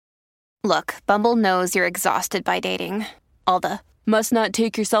Look, Bumble knows you're exhausted by dating. All the must not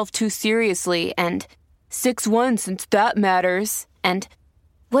take yourself too seriously and 6'1" since that matters. And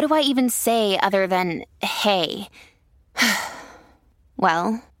what do I even say other than hey?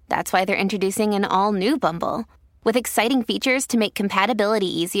 Well, that's why they're introducing an all-new Bumble with exciting features to make compatibility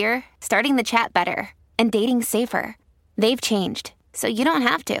easier, starting the chat better, and dating safer. They've changed, so you don't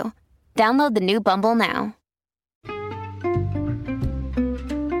have to. Download the new Bumble now.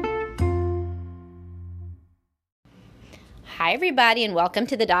 Hi, everybody, and welcome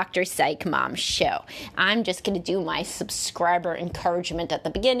to the Dr. Psych Mom Show. I'm just going to do my subscriber encouragement at the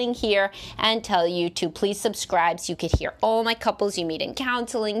beginning here and tell you to please subscribe so you could hear all my Couples You Meet in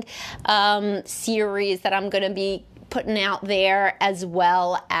Counseling series that I'm going to be putting out there, as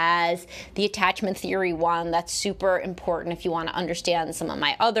well as the attachment theory one. That's super important if you want to understand some of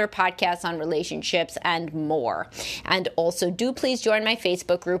my other podcasts on relationships and more. And also do please join my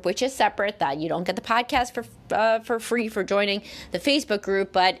Facebook group, which is separate. That you don't get the podcast for free for joining the Facebook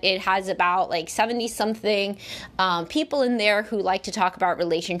group, but it has about like 70 something people in there who like to talk about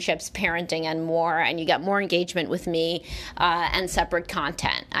relationships, parenting, and more. And you get more engagement with me and separate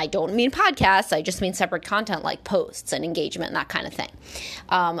content. I don't mean podcasts. I just mean separate content like posts and engagement and that kind of thing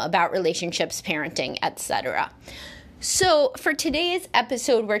about relationships, parenting, etc. So for today's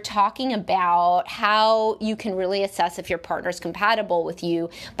episode, we're talking about how you can really assess if your partner's compatible with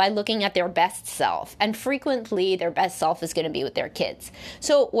you by looking at their best self. And frequently, their best self is going to be with their kids.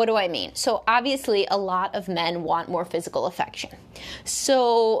 So what do I mean? So obviously, a lot of men want more physical affection.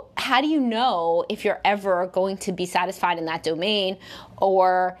 So how do you know if you're ever going to be satisfied in that domain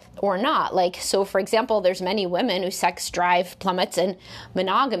or not? Like, so for example, there's many women whose sex drive plummets in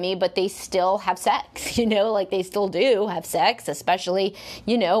monogamy, but they still have sex, like they still do have sex, especially,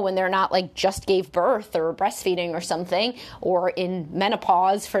 when they're not like just gave birth or breastfeeding or something, or in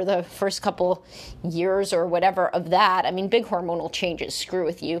menopause for the first couple years or whatever of that. I mean, big hormonal changes screw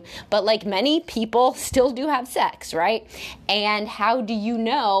with you, but like many people still do have sex, right? And how do you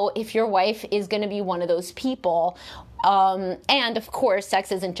know if your wife is going to be one of those people? And of course,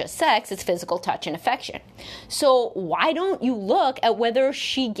 sex isn't just sex, it's physical touch and affection. So why don't you look at whether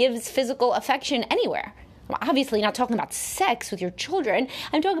she gives physical affection anywhere? I'm obviously not talking about sex with your children.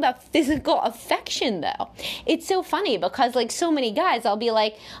 I'm talking about physical affection, though. It's so funny because, like, so many guys, I'll be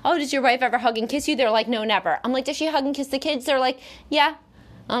like, oh, does your wife ever hug and kiss you? They're like, no, never. I'm like, does she hug and kiss the kids? They're like, yeah.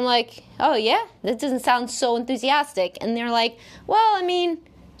 I'm like, oh, yeah? That doesn't sound so enthusiastic. And they're like, well, I mean,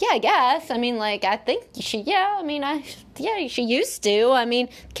 yeah, I guess. I mean, like, I think she used to. I mean,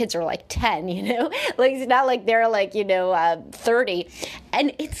 kids are like 10, like, it's not like they're like, 30.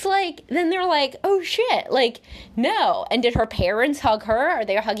 And it's like, then they're like, oh shit, like, no. And did her parents hug her? Are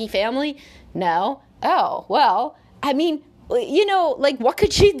they a huggy family? No. Oh, well, I mean, like, what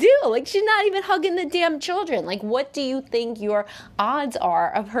could she do? Like, she's not even hugging the damn children. Like, what do you think your odds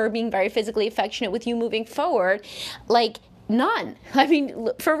are of her being very physically affectionate with you moving forward? Like, none. I mean,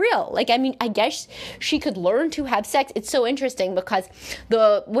 for real. Like, I mean, I guess she could learn to have sex. It's so interesting because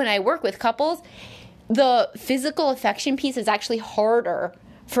when I work with couples, the physical affection piece is actually harder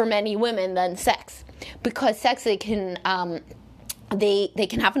for many women than sex, because sex, they can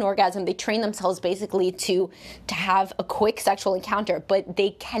have an orgasm. They train themselves basically to have a quick sexual encounter, but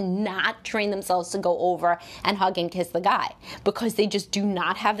they cannot train themselves to go over and hug and kiss the guy because they just do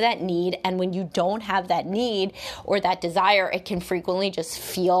not have that need. And when you don't have that need or that desire, it can frequently just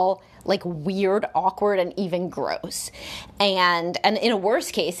feel like weird, awkward, and even gross. And in a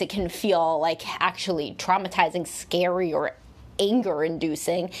worst case, it can feel like actually traumatizing, scary, or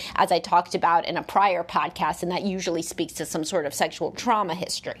anger-inducing, as I talked about in a prior podcast, and that usually speaks to some sort of sexual trauma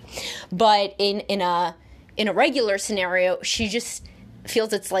history. But in a regular scenario, she just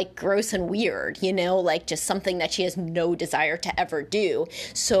feels it's like gross and weird, like just something that she has no desire to ever do.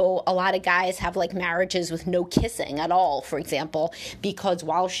 So a lot of guys have like marriages with no kissing at all, for example, because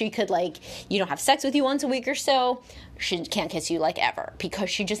while she could have sex with you once a week or so, she can't kiss you like ever because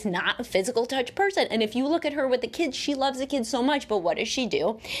she's just not a physical touch person. And if you look at her with the kids, she loves the kids so much, but what does she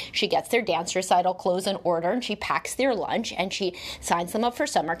do? She gets their dance recital clothes in order, and she packs their lunch, and she signs them up for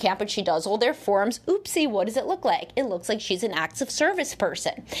summer camp, and she does all their forms. Oopsie, what does it look like? It looks like she's an acts of service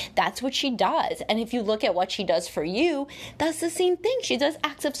person. That's what she does. And if you look at what she does for you, that's the same thing. She does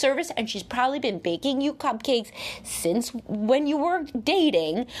acts of service, and she's probably been baking you cupcakes since when you were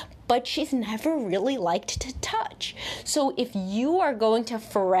dating, but she's never really liked to touch. So if you are going to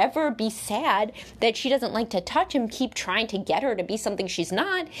forever be sad that she doesn't like to touch and keep trying to get her to be something she's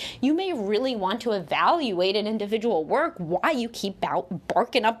not, you may really want to evaluate an individual work why you keep out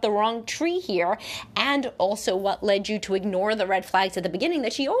barking up the wrong tree here, and also what led you to ignore the red flags at the beginning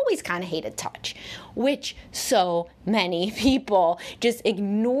that she always kind of hated touch, which so many people just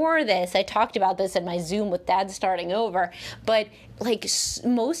ignore this. I talked about this in my Zoom with Dad Starting Over, but like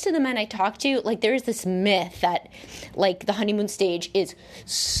most of the men I talk to, like there's this myth that like the honeymoon stage is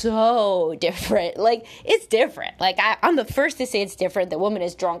so different. Like it's different. Like I'm the first to say it's different. The woman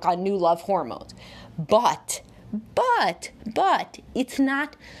is drunk on new love hormones, but it's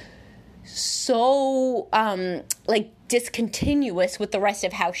not so like discontinuous with the rest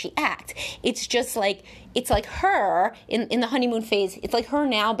of how she acts. It's just like, it's like her in the honeymoon phase, it's like her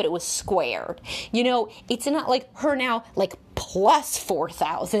now, but it was squared. You know, it's not like her now, like plus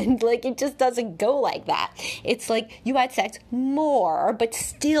 4,000. Like it just doesn't go like that. It's like you had sex more, but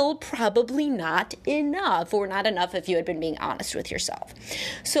still probably not enough, or not enough if you had been being honest with yourself.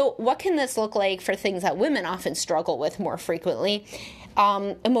 So what can this look like for things that women often struggle with more frequently?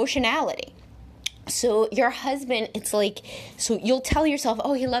 Emotionality. So your husband, it's like, so you'll tell yourself,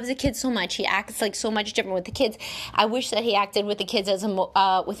 oh, he loves the kids so much. He acts like so much different with the kids. I wish that he acted with the kids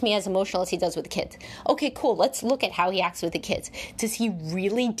with me as emotional as he does with the kids. Okay, cool. Let's look at how he acts with the kids. Does he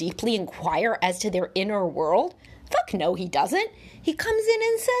really deeply inquire as to their inner world? Fuck no, he doesn't. He comes in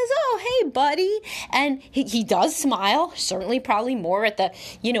and says, oh, hey, buddy. And he does smile, certainly probably more at the,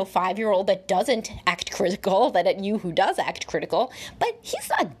 5-year-old that doesn't act critical than at you who does act critical. But he's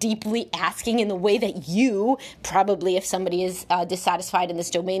not deeply asking in the way that you, probably if somebody is dissatisfied in this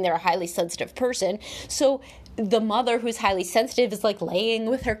domain, they're a highly sensitive person. So the mother who's highly sensitive is like laying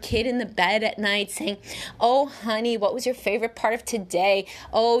with her kid in the bed at night saying, oh, honey, what was your favorite part of today?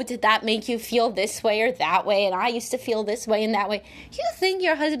 Oh, did that make you feel this way or that way? And I used to feel this way and that way. You think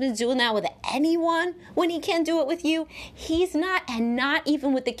your husband's doing that with anyone when he can't do it with you? He's not, and not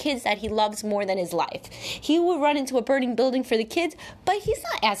even with the kids that he loves more than his life. He would run into a burning building for the kids, but he's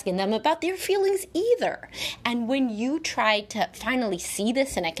not asking them about their feelings either. And when you try to finally see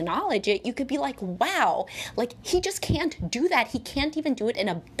this and acknowledge it, you could be like, wow, like he just can't do that. He can't even do it in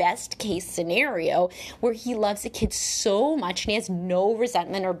a best case scenario where he loves the kids so much and he has no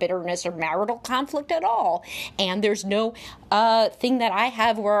resentment or bitterness or marital conflict at all. And there's no thing that I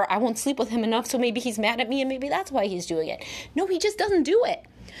have where I won't sleep with him enough, so maybe he's mad at me and maybe that's why he's doing it. No, he just doesn't do it.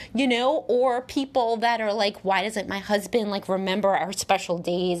 Or people that are like, why doesn't my husband like remember our special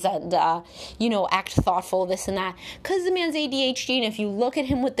days and, act thoughtful, this and that? Because the man's ADHD, and if you look at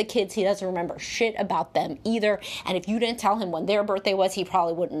him with the kids, he doesn't remember shit about them either. And if you didn't tell him when their birthday was, he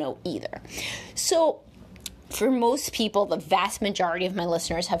probably wouldn't know either. So for most people, the vast majority of my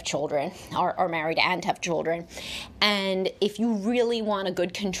listeners have children, are married and have children. And if you really want a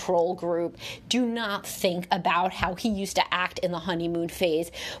good control group, do not think about how he used to act in the honeymoon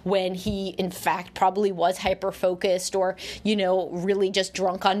phase when he, in fact, probably was hyper-focused or, really just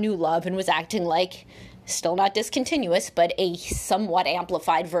drunk on new love and was acting like, still not discontinuous, but a somewhat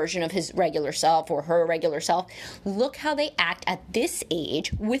amplified version of his regular self or her regular self. Look how they act at this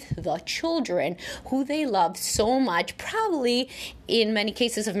age with the children who they love so much. Probably in many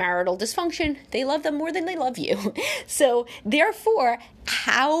cases of marital dysfunction, they love them more than they love you. So therefore,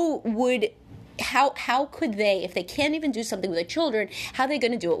 how could they, if they can't even do something with their children, how are they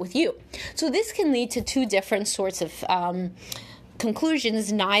going to do it with you? So this can lead to two different sorts of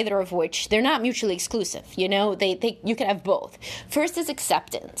conclusions, neither of which, they're not mutually exclusive. You can have both. First is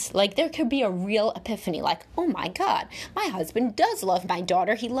acceptance. Like there could be a real epiphany, like, oh my God, my husband does love my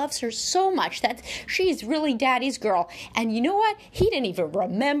daughter. He loves her so much that she's really daddy's girl. And you know what? He didn't even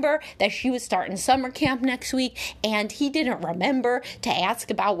remember that she was starting summer camp next week. And he didn't remember to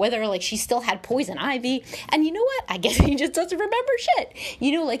ask about whether like she still had poison ivy. And you know what? I guess he just doesn't remember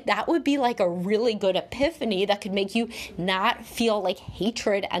shit. That would be like a really good epiphany that could make you not feel like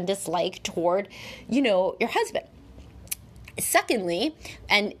hatred and dislike toward, your husband. Secondly,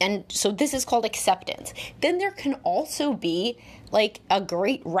 and so this is called acceptance. Then there can also be like a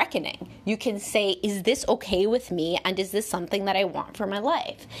great reckoning. You can say, is this okay with me? And is this something that I want for my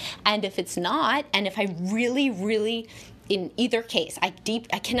life? And if it's not, and if I really, really, in either case, I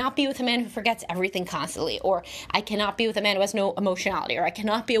cannot be with a man who forgets everything constantly, or I cannot be with a man who has no emotionality, or I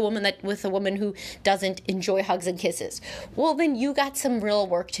cannot be with a woman who doesn't enjoy hugs and kisses. Well, then you got some real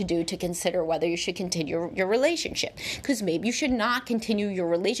work to do to consider whether you should continue your relationship. Because maybe you should not continue your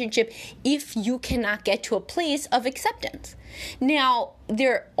relationship if you cannot get to a place of acceptance. Now,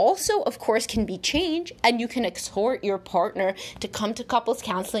 there also, of course, can be change, and you can exhort your partner to come to couples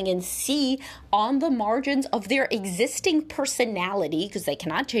counseling and see on the margins of their existing personality, because they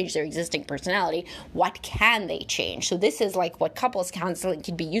cannot change their existing personality, what can they change? So this is like what couples counseling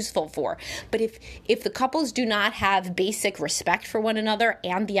can be useful for. But if the couples do not have basic respect for one another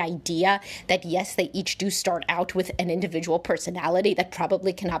and the idea that, yes, they each do start out with an individual personality that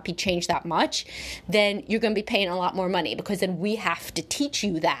probably cannot be changed that much, then you're going to be paying a lot more money, because then we have to teach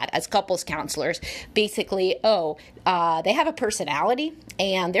you that as couples counselors. Basically, they have a personality,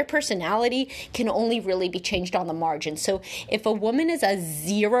 and their personality can only really be changed on the margin. So if a woman is a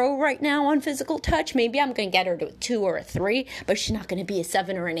 0 right now on physical touch, maybe I'm going to get her to a 2 or a 3, but she's not going to be a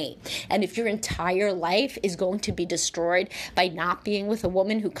 7 or an 8. And if your entire life is going to be destroyed by not being with a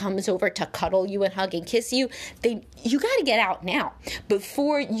woman who comes over to cuddle you and hug and kiss you, then you got to get out now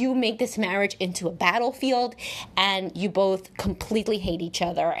before you make this marriage into a battlefield and you both completely hate each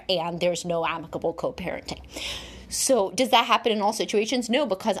other and there's no amicable co-parenting. So does that happen in all situations? No,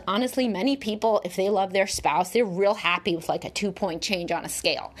 because honestly, many people, if they love their spouse, they're real happy with like a 2-point change on a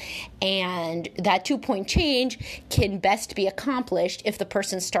scale. And that 2-point change can best be accomplished if the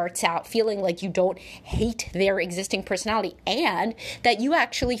person starts out feeling like you don't hate their existing personality and that you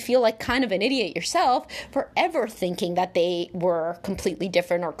actually feel like kind of an idiot yourself for ever thinking that they were completely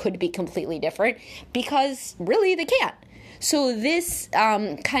different or could be completely different, because really they can't. So this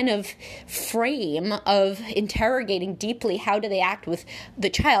kind of frame of interrogating deeply how do they act with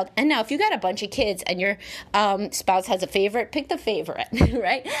the child. And now if you got a bunch of kids and your spouse has a favorite, pick the favorite,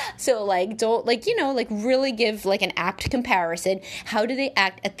 right? So don't really give like an apt comparison. How do they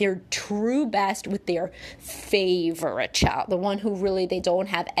act at their true best with their favorite child, the one who really they don't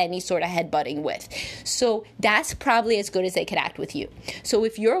have any sort of headbutting with? So that's probably as good as they could act with you. So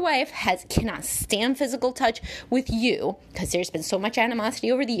if your wife cannot stand physical touch with you, because there's been so much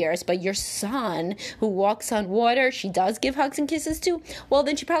animosity over the years, but your son who walks on water, she does give hugs and kisses to, well,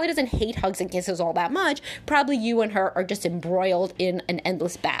 then she probably doesn't hate hugs and kisses all that much. Probably you and her are just embroiled in an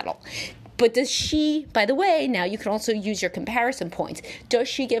endless battle. But does she, by the way, now you can also use your comparison points. Does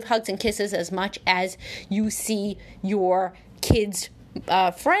she give hugs and kisses as much as you see your kids'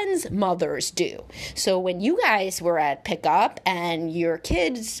 friends' mothers do? So when you guys were at pickup and your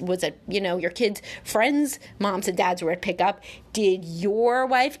kids friends' moms and dads were at pickup, did your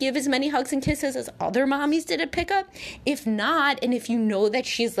wife give as many hugs and kisses as other mommies did at pickup? If not, and if you know that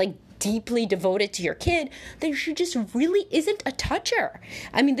she's like deeply devoted to your kid, then she just really isn't a toucher.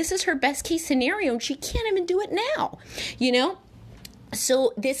 I mean, this is her best case scenario and she can't even do it now,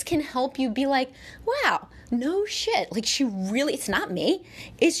 So this can help you be like, wow, no shit. Like it's not me.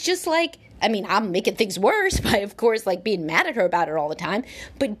 It's just like, I'm making things worse by, of course, like being mad at her about it all the time.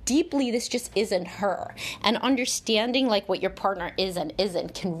 But deeply, this just isn't her. And understanding like what your partner is and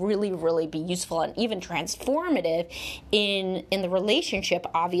isn't can really, really be useful and even transformative in the relationship.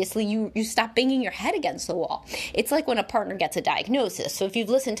 Obviously, you stop banging your head against the wall. It's like when a partner gets a diagnosis. So if you've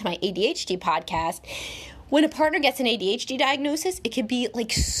listened to my ADHD podcast, when a partner gets an ADHD diagnosis, it can be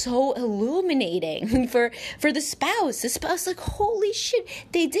like so illuminating for the spouse. The spouse like, holy shit,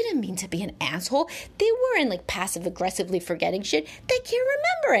 they didn't mean to be an asshole. They weren't like passive aggressively forgetting shit. They can't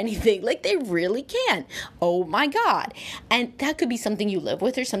remember anything. Like they really can. Oh my God. And that could be something you live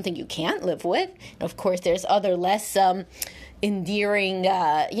with or something you can't live with. And of course, there's other less endearing,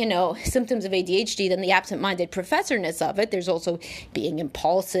 symptoms of ADHD than the absent-minded professorness of it. There's also being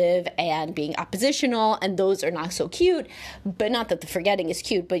impulsive and being oppositional, and those are not so cute. But not that the forgetting is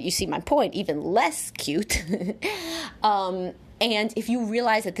cute, but you see my point, even less cute. And if you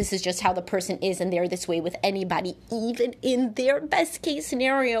realize that this is just how the person is and they're this way with anybody, even in their best case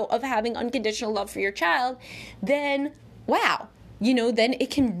scenario of having unconditional love for your child, then wow, then it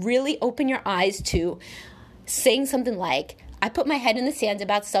can really open your eyes to saying something like, I put my head in the sand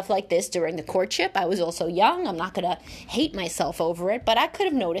about stuff like this during the courtship. I was also young. I'm not going to hate myself over it, but I could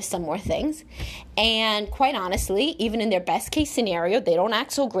have noticed some more things. And quite honestly, even in their best case scenario, they don't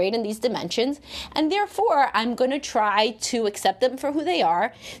act so great in these dimensions. And therefore, I'm going to try to accept them for who they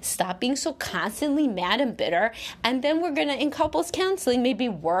are, stop being so constantly mad and bitter. And then we're going to, in couples counseling, maybe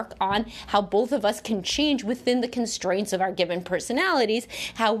work on how both of us can change within the constraints of our given personalities,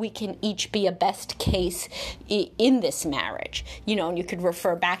 how we can each be a best case in this marriage. And you could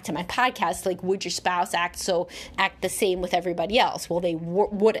refer back to my podcast, like, would your spouse act the same with everybody else? Well, they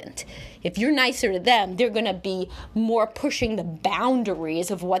wouldn't. If you're nicer to them, they're going to be more pushing the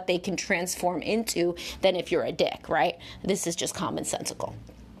boundaries of what they can transform into than if you're a dick, right? This is just commonsensical.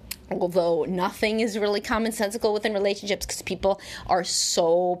 Although nothing is really commonsensical within relationships because people are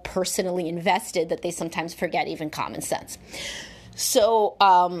so personally invested that they sometimes forget even common sense. So,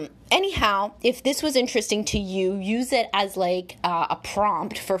 anyhow, if this was interesting to you, use it as like a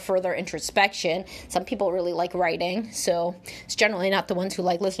prompt for further introspection. Some people really like writing, so it's generally not the ones who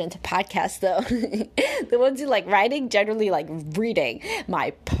like listening to podcasts, though. The ones who like writing generally like reading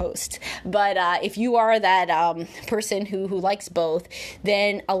my posts. But if you are that person who likes both,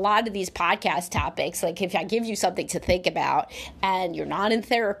 then a lot of these podcast topics, like if I give you something to think about and you're not in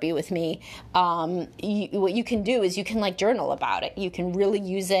therapy with me, what you can do is you can like journal about it. You can really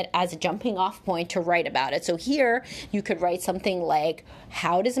use it as a jumping off point to write about it. So here you could write something like,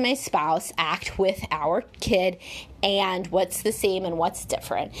 how does my spouse act with our kid, and what's the same and what's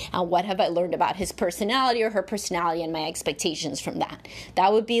different, and what have I learned about his personality or her personality and my expectations from that.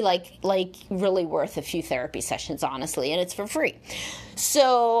 That would be like really worth a few therapy sessions, honestly, and it's for free.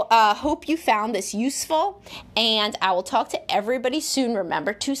 So hope you found this useful, and I will talk to everybody soon.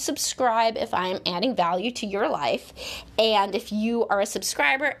 Remember to subscribe if I am adding value to your life, and if you are a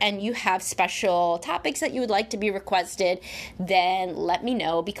subscriber and you have special topics that you would like to be requested, then let me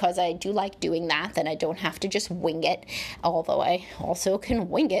know, because I do like doing that. Then I don't have to just wing it, although I also can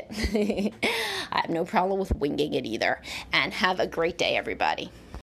wing it. I have no problem with winging it either. And have a great day, everybody.